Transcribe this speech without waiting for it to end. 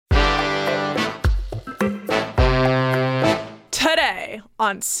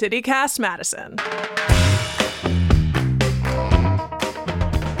on CityCast Madison.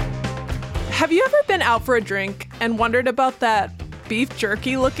 Have you ever been out for a drink and wondered about that beef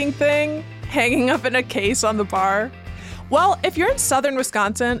jerky looking thing hanging up in a case on the bar? Well, if you're in southern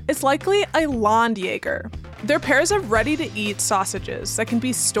Wisconsin, it's likely a Landjäger. They're pairs of ready-to-eat sausages that can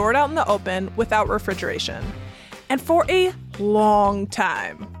be stored out in the open without refrigeration. And for a long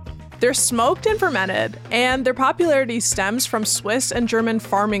time. They're smoked and fermented, and their popularity stems from Swiss and German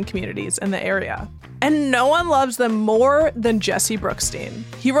farming communities in the area. And no one loves them more than Jesse Brookstein.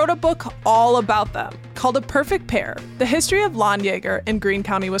 He wrote a book all about them, called A Perfect Pair, The History of Landjäger in Greene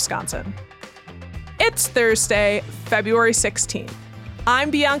County, Wisconsin. It's Thursday, February 16th. I'm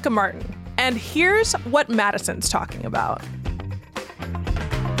Bianca Martin, and here's what Madison's talking about.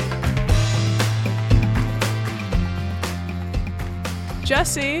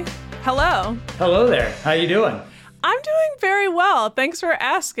 Jesse, hello. Hello there. How you doing? I'm doing very well. Thanks for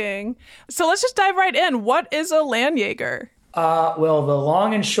asking. So let's just dive right in. What is a Landjäger? Well, the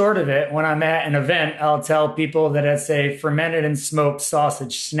long and short of it, when I'm at an event, I'll tell people that it's a fermented and smoked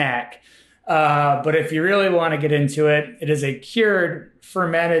sausage snack. But if you really want to get into it, it is a cured,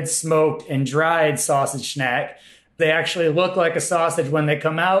 fermented, smoked, and dried sausage snack. They actually look like a sausage when they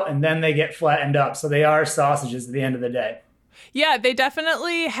come out, and then they get flattened up. So they are sausages at the end of the day. Yeah, they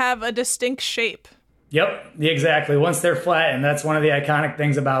definitely have a distinct shape. Yep, exactly. Once they're flattened, that's one of the iconic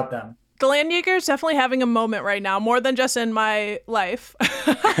things about them. The Landjäger is definitely having a moment right now, more than just in my life.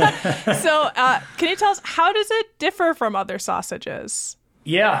 So can you tell us, how does it differ from other sausages?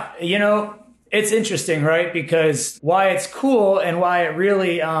 Yeah, it's interesting, right? Because why it's cool and why it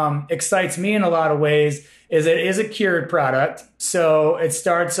really excites me in a lot of ways is it is a cured product. So it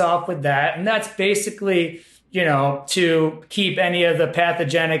starts off with that. And that's basically, to keep any of the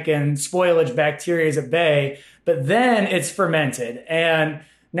pathogenic and spoilage bacteria at bay. But then it's fermented. And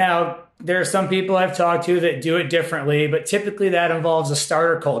now there are some people I've talked to that do it differently, but typically that involves a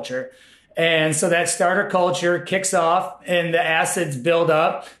starter culture. And so that starter culture kicks off and the acids build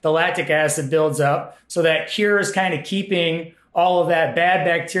up, the lactic acid builds up. So that cure is kind of keeping all of that bad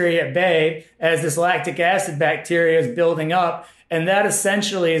bacteria at bay as this lactic acid bacteria is building up. And that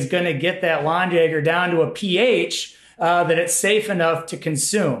essentially is going to get that Landjäger down to a pH that it's safe enough to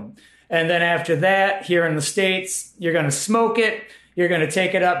consume. And then after that, here in the States, you're going to smoke it. You're going to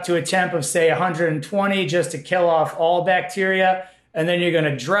take it up to a temp of, say, 120 just to kill off all bacteria. And then you're going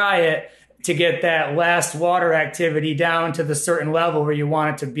to dry it to get that last water activity down to the certain level where you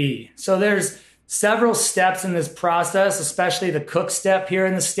want it to be. So there's several steps in this process, especially the cook step here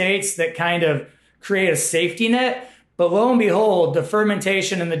in the States, that kind of create a safety net. But lo and behold, the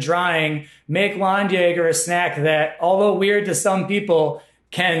fermentation and the drying make Landjäger a snack that, although weird to some people,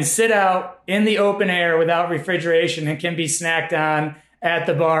 can sit out in the open air without refrigeration and can be snacked on at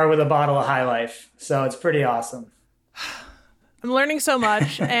the bar with a bottle of High Life. So it's pretty awesome. I'm learning so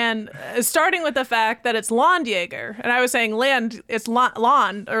much, and starting with the fact that it's Landjäger, and I was saying land, it's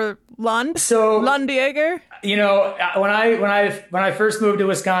Lund or Lund. So Landjäger. When I first moved to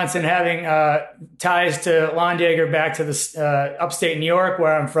Wisconsin, having ties to Landjäger back to the upstate New York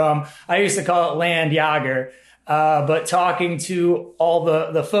where I'm from, I used to call it Landjäger. But talking to all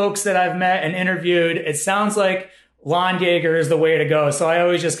the folks that I've met and interviewed, it sounds like Landjäger is the way to go. So I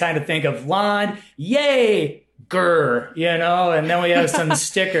always just kind of think of Land, yay. And then we have some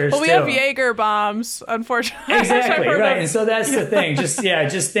stickers. Well, we have Jaeger bombs, unfortunately. Exactly, right. And so that's the thing.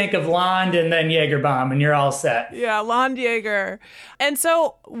 Just think of Land and then Jaeger bomb, and you're all set. Yeah, Landjäger. And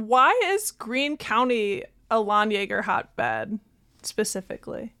so why is Greene County a Landjäger hotbed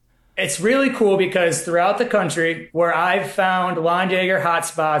specifically? It's really cool because throughout the country where I've found Landjäger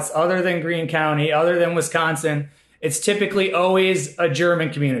hotspots other than Greene County, other than Wisconsin, it's typically always a German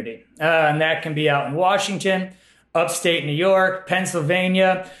community. And that can be out in Washington, upstate New York,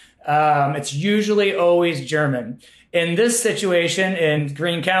 Pennsylvania. It's usually always German. In this situation, in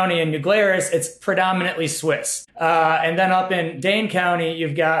Greene County and New Glarus, it's predominantly Swiss. And then up in Dane County,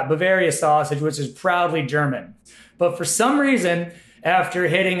 you've got Bavaria sausage, which is proudly German. But for some reason, after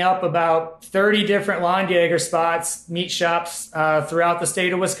hitting up about 30 different Landjäger spots, meat shops throughout the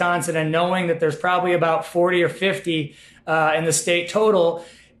state of Wisconsin, and knowing that there's probably about 40 or 50 in the state total,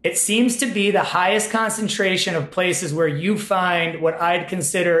 it seems to be the highest concentration of places where you find what I'd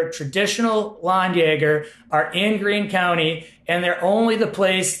consider traditional Landjäger are in Greene County, and they're only the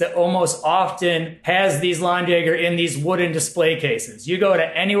place that almost often has these Landjäger in these wooden display cases. You go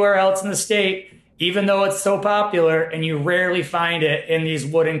to anywhere else in the state, even though it's so popular, and you rarely find it in these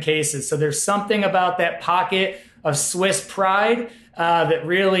wooden cases. So there's something about that pocket of Swiss pride that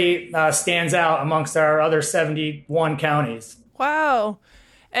really stands out amongst our other 71 counties. Wow.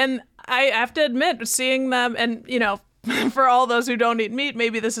 And I have to admit, seeing them, and, for all those who don't eat meat,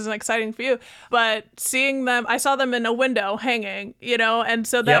 maybe this isn't exciting for you, but seeing them, I saw them in a window hanging, and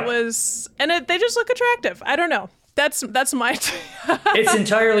so that was, and they just look attractive. I don't know. That's my. It's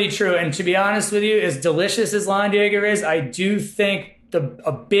entirely true. And to be honest with you, as delicious as Landjäger is, I do think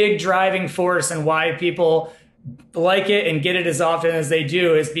a big driving force and why people like it and get it as often as they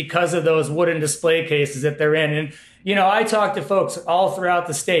do is because of those wooden display cases that they're in. And, I talk to folks all throughout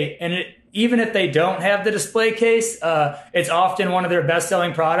the state, and even if they don't have the display case, it's often one of their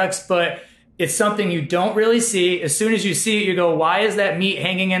best-selling products, but it's something you don't really see. As soon as you see it, you go, why is that meat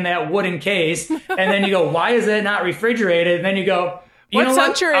hanging in that wooden case? And then you go, why is it not refrigerated? And then you go, you know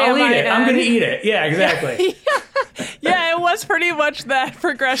what? I'll eat it. I'm going to eat it. Yeah, exactly. Yeah, it was pretty much that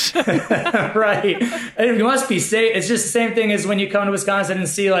progression. Right. And it must be safe. It's just the same thing as when you come to Wisconsin and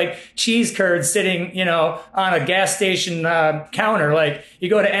see like cheese curds sitting, on a gas station counter. Like you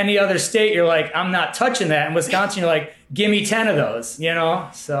go to any other state, you're like, I'm not touching that. In Wisconsin, you're like, give me 10 of those,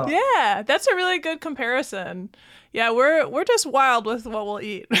 So yeah, that's a really good comparison. Yeah, we're just wild with what we'll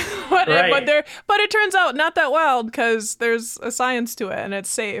eat, but it turns out not that wild because there's a science to it and it's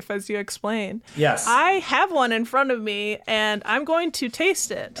safe, as you explained. Yes, I have one in front of me and I'm going to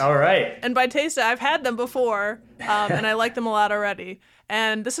taste it. All right. And by taste it, I've had them before, and I like them a lot already.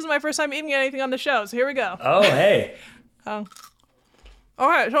 And this is my first time eating anything on the show, so here we go. Oh, hey. All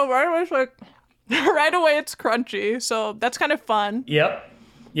right, so right away it's crunchy, so that's kind of fun. Yep.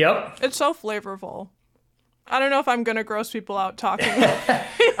 It's so flavorful. I don't know if I'm going to gross people out talking.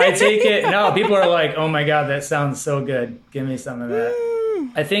 I take it. No, people are like, oh my God, that sounds so good. Give me some of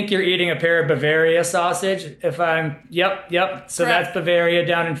that. I think you're eating a pair of Bavaria sausage. Yep. So that's Bavaria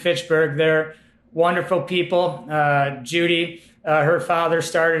down in Fitchburg. They're wonderful people. Judy, her father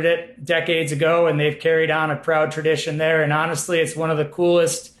started it decades ago, and they've carried on a proud tradition there. And honestly, it's one of the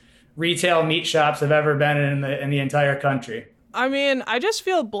coolest retail meat shops I've ever been in the entire country. I mean, I just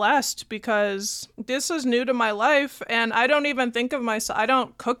feel blessed because this is new to my life and I don't even think of myself. I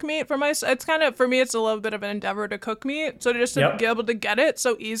don't cook meat for myself. It's kind of, for me, it's a little bit of an endeavor to cook meat. So just to be able to get it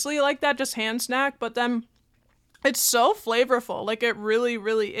so easily like that, just hand snack. But then it's so flavorful. Like it really,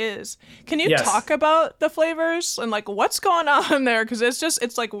 really is. Can you talk about the flavors and like what's going on there? Because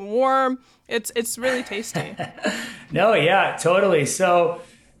it's like warm. It's really tasty. No, yeah, totally. So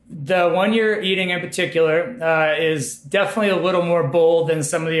the one you're eating in particular is definitely a little more bold than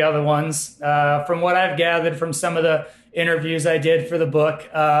some of the other ones. From what I've gathered from some of the interviews I did for the book,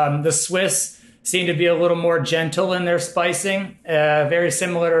 the Swiss seem to be a little more gentle in their spicing, very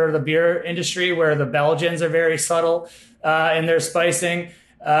similar to the beer industry where the Belgians are very subtle in their spicing.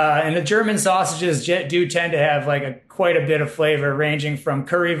 And the German sausages do tend to have like quite a bit of flavor, ranging from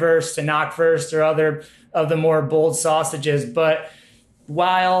currywurst to knockwurst or other of the more bold sausages. But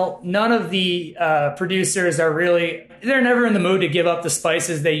while none of the producers they're never in the mood to give up the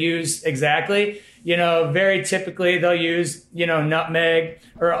spices they use exactly. Very typically they'll use, nutmeg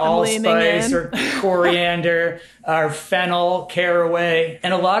or allspice or coriander or fennel, caraway.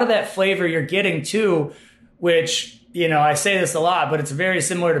 And a lot of that flavor you're getting too, which, I say this a lot, but it's very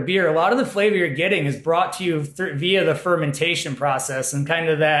similar to beer. A lot of the flavor you're getting is brought to you via the fermentation process and kind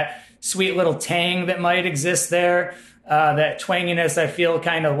of that sweet little tang that might exist there. That twanginess, I feel,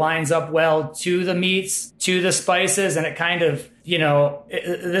 kind of lines up well to the meats, to the spices, and it kind of,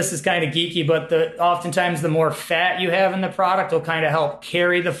 this is kind of geeky, but oftentimes the more fat you have in the product will kind of help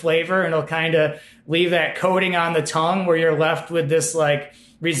carry the flavor, and it'll kind of leave that coating on the tongue where you're left with this like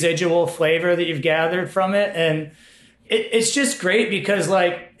residual flavor that you've gathered from it. And it's just great because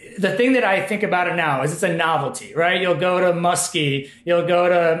like, the thing that I think about it now is it's a novelty, right? You'll go to Muskie, you'll go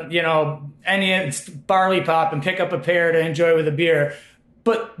to, any barley pop and pick up a pear to enjoy with a beer.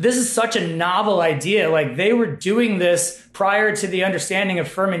 But this is such a novel idea. Like they were doing this prior to the understanding of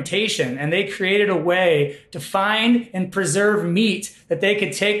fermentation, and they created a way to find and preserve meat that they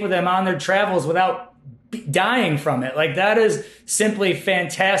could take with them on their travels without dying from it. Like that is simply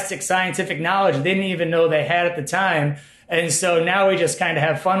fantastic scientific knowledge they didn't even know they had at the time. And so now we just kind of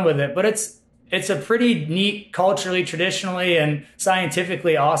have fun with it. But it's a pretty neat, culturally, traditionally, and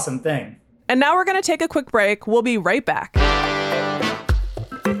scientifically awesome thing. And now we're going to take a quick break. We'll be right back.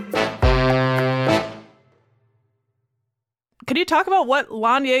 Could you talk about what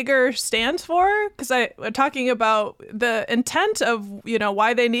Landjäger stands for? Because we're talking about the intent of,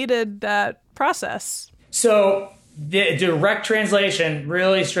 why they needed that process. So the direct translation,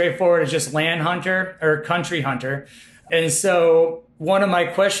 really straightforward, is just land hunter or country hunter. And so one of my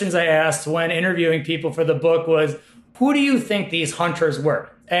questions I asked when interviewing people for the book was, who do you think these hunters were?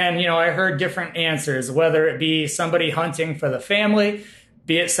 And, I heard different answers, whether it be somebody hunting for the family,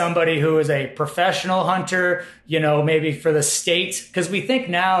 be it somebody who is a professional hunter, maybe for the state. Because we think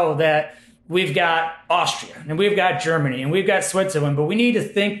now that we've got Austria and we've got Germany and we've got Switzerland, but we need to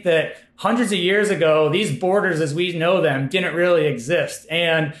think that hundreds of years ago, these borders as we know them didn't really exist.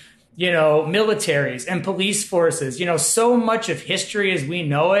 And, militaries and police forces, so much of history as we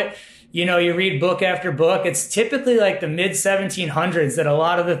know it, you read book after book, it's typically like the mid 1700s that a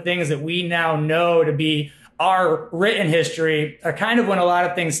lot of the things that we now know to be our written history are kind of when a lot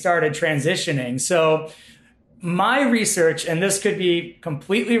of things started transitioning. So my research, and this could be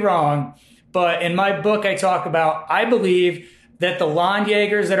completely wrong, but in my book, I believe that the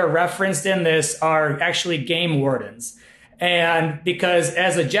Landjägers that are referenced in this are actually game wardens. And because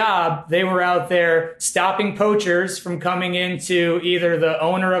as a job, they were out there stopping poachers from coming into either the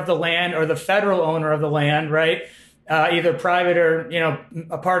owner of the land or the federal owner of the land, right? Either private or,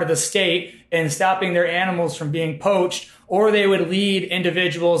 a part of the state, and stopping their animals from being poached, or they would lead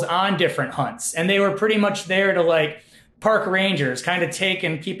individuals on different hunts. And they were pretty much there to park rangers, kind of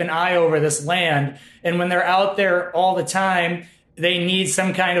keep an eye over this land. And when they're out there all the time, they need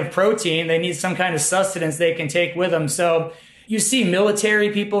some kind of protein. They need some kind of sustenance they can take with them. So you see military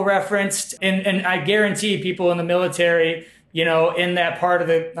people referenced, and I guarantee people in the military, in that part of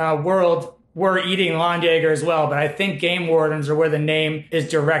the world were eating Landjäger as well. But I think game wardens are where the name is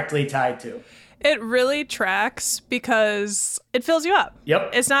directly tied to. It really tracks because it fills you up.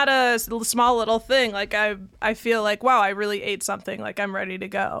 Yep. It's not a small little thing. I feel like, wow, I really ate something. Like I'm ready to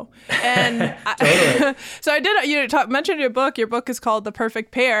go. And Totally. So I did, mention your book. Your book is called The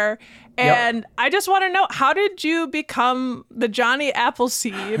Perfect Pair. And Yep. I just want to know, how did you become the Johnny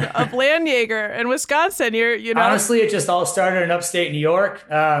Appleseed of Landjäger in Wisconsin? Honestly, it just all started in upstate New York.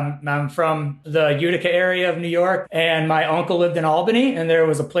 I'm from the Utica area of New York, and my uncle lived in Albany, and there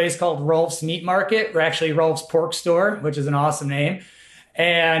was a place called Rolf's Meat Market, or actually Rolf's Pork Store, which is an awesome name.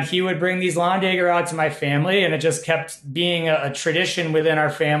 And he would bring these Landjäger out to my family, and it just kept being a tradition within our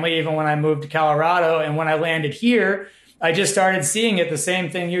family, even when I moved to Colorado. And when I landed here, I just started seeing it, the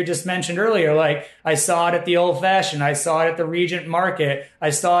same thing you just mentioned earlier. I saw it at the Old Fashioned. I saw it at the Regent Market. I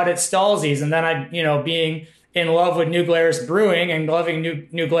saw it at Stallsies. And then being in love with New Glarus Brewing and loving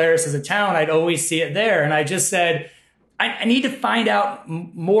New Glarus as a town, I'd always see it there. And I just said, I need to find out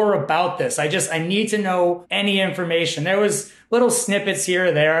more about this. I need to know any information. There was little snippets here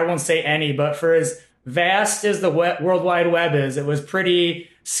or there. I won't say any, but for as vast as the World Wide Web is, it was pretty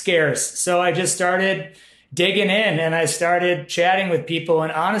scarce. So I just started digging in, and I started chatting with people.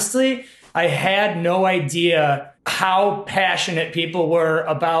 And honestly, I had no idea how passionate people were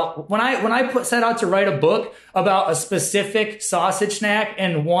about when I set out to write a book about a specific sausage snack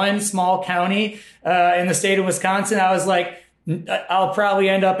in one small county in the state of Wisconsin. I was like, I'll probably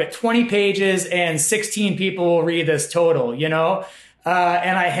end up at 20 pages and 16 people will read this total, and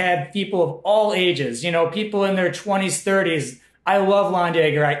I had people of all ages, people in their 20s, 30s. I love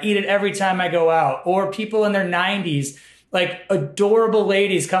Landjäger. I eat it every time I go out. Or people in their 90s, like adorable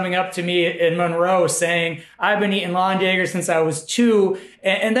ladies coming up to me in Monroe saying, I've been eating Landjäger since I was 2.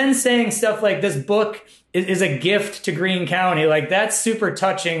 And then saying stuff like, this book is a gift to Greene County. That's super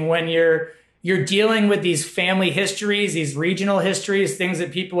touching when you're dealing with these family histories, these regional histories, things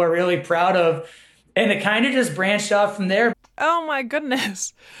that people are really proud of. And it kind of just branched off from there. Oh my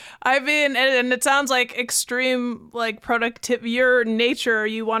goodness. I mean, and it sounds like extreme, productive, your nature,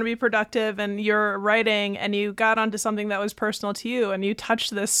 you want to be productive and you're writing and you got onto something that was personal to you and you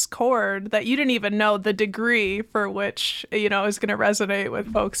touched this chord that you didn't even know the degree for which, is going to resonate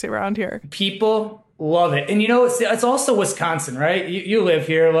with folks around here. People love it. And it's also Wisconsin, right? You live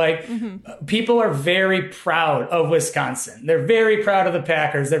here. People are very proud of Wisconsin. They're very proud of the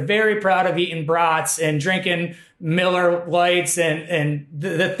Packers. They're very proud of eating brats and drinking Miller Lights and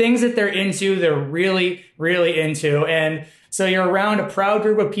the things that they're into, they're really, really into. And so you're around a proud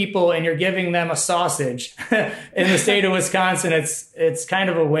group of people and you're giving them a sausage in the state of Wisconsin. It's kind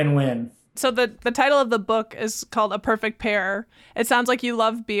of a win-win. So the title of the book is called A Perfect Pair. It sounds like you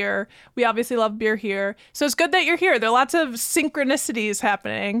love beer. We obviously love beer here. So it's good that you're here. There are lots of synchronicities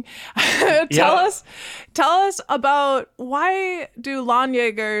happening. Tell us about, why do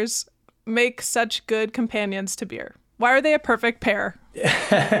Landjägers make such good companions to beer? Why are they a perfect pair?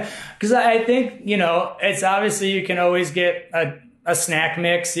 Because I think, it's obviously you can always get a snack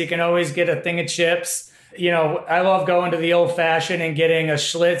mix. You can always get a thing of chips. I love going to the Old Fashioned and getting a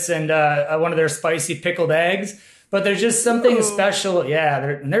Schlitz and one of their spicy pickled eggs. But there's just something special.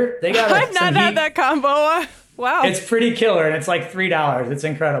 Yeah, they got. I've not had that combo. Wow. It's pretty killer, and it's like $3. It's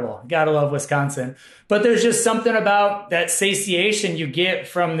incredible. Gotta love Wisconsin. But there's just something about that satiation you get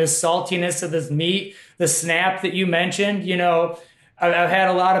from this saltiness of this meat, the snap that you mentioned. I've had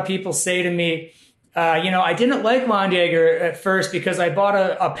a lot of people say to me, I didn't like Longyear at first because I bought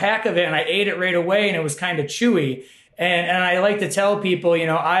a pack of it and I ate it right away and it was kind of chewy. And I like to tell people,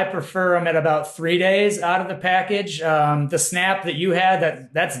 I prefer them at about 3 days out of the package. The snap that you had,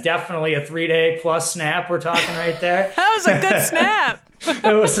 that's definitely a 3-day plus snap we're talking right there. That was a good snap.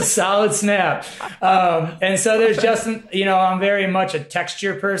 It was a solid snap. And so there's just, I'm very much a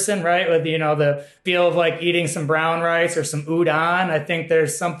texture person, right? With, the feel of like eating some brown rice or some udon. I think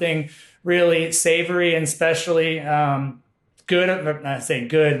there's something really savory and especially good, not saying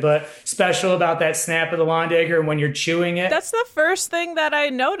good, but special about that snap of the Longyear when you're chewing it. That's the first thing that I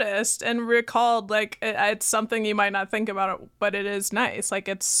noticed and recalled. Like, it's something you might not think about, but it is nice. Like,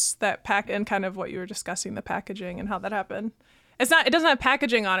 it's that pack and kind of what you were discussing, the packaging and how that happened. It doesn't have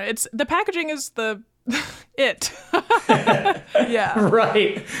packaging on it. The packaging is the it. Yeah.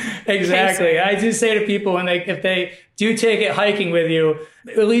 Right. Exactly. I do say to people if they do take it hiking with you,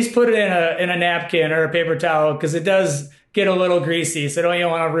 at least put it in a napkin or a paper towel, because it does get a little greasy. So don't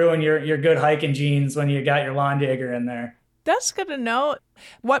want to ruin your good hiking jeans when you got your Longyear in there. That's good to know.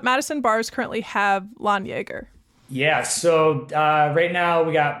 What Madison bars currently have Longyear? Yeah. So right now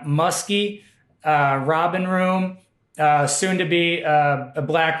we got Muskie, Robin Room, soon to be a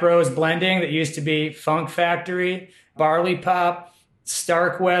Black Rose blending that used to be Funk Factory, Barley Pop,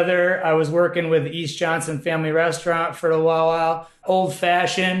 Starkweather. I was working with East Johnson Family Restaurant for a while. Old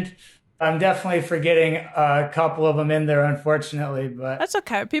Fashioned. I'm definitely forgetting a couple of them in there, unfortunately, but that's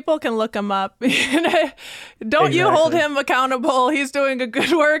okay. People can look him up. Don't you hold him accountable. He's doing a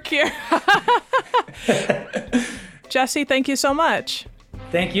good work here. Jesse, thank you so much.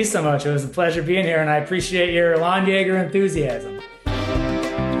 Thank you so much. It was a pleasure being here, and I appreciate your Longyear enthusiasm.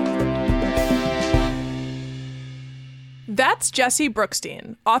 That's Jesse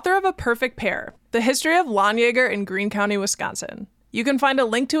Brookstein, author of A Perfect Pair, The History of Longyear in Greene County, Wisconsin. You can find a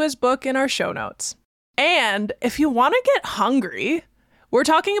link to his book in our show notes. And if you want to get hungry, we're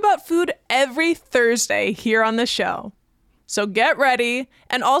talking about food every Thursday here on the show. So get ready,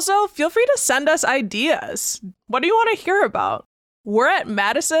 and also feel free to send us ideas. What do you want to hear about? We're at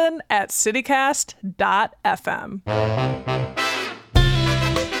Madison at citycast.fm.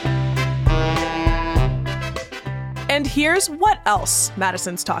 And here's what else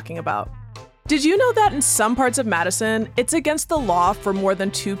Madison's talking about. Did you know that in some parts of Madison, it's against the law for more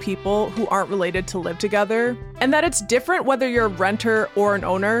than 2 people who aren't related to live together? And that it's different whether you're a renter or an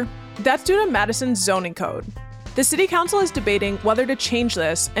owner? That's due to Madison's zoning code. The city council is debating whether to change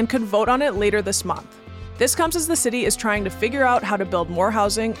this and could vote on it later this month. This comes as the city is trying to figure out how to build more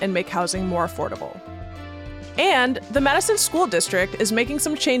housing and make housing more affordable. And the Madison School District is making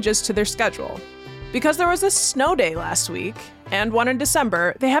some changes to their schedule. Because there was a snow day last week, and one in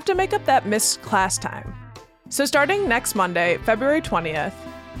December, they have to make up that missed class time. So starting next Monday, February 20th,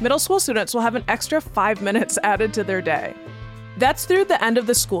 middle school students will have an extra 5 minutes added to their day. That's through the end of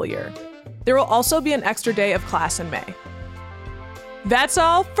the school year. There will also be an extra day of class in May. That's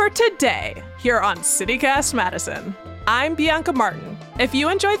all for today here on CityCast Madison. I'm Bianca Martin. If you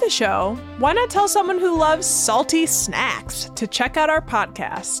enjoyed the show, why not tell someone who loves salty snacks to check out our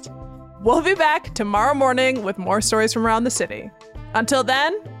podcast? We'll be back tomorrow morning with more stories from around the city. Until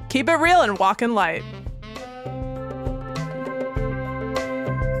then, keep it real and walk in light.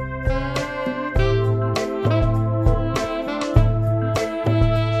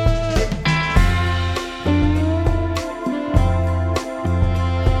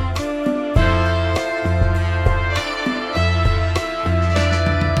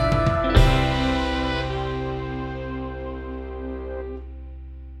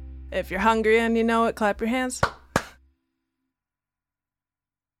 If you're hungry and you know it, clap your hands.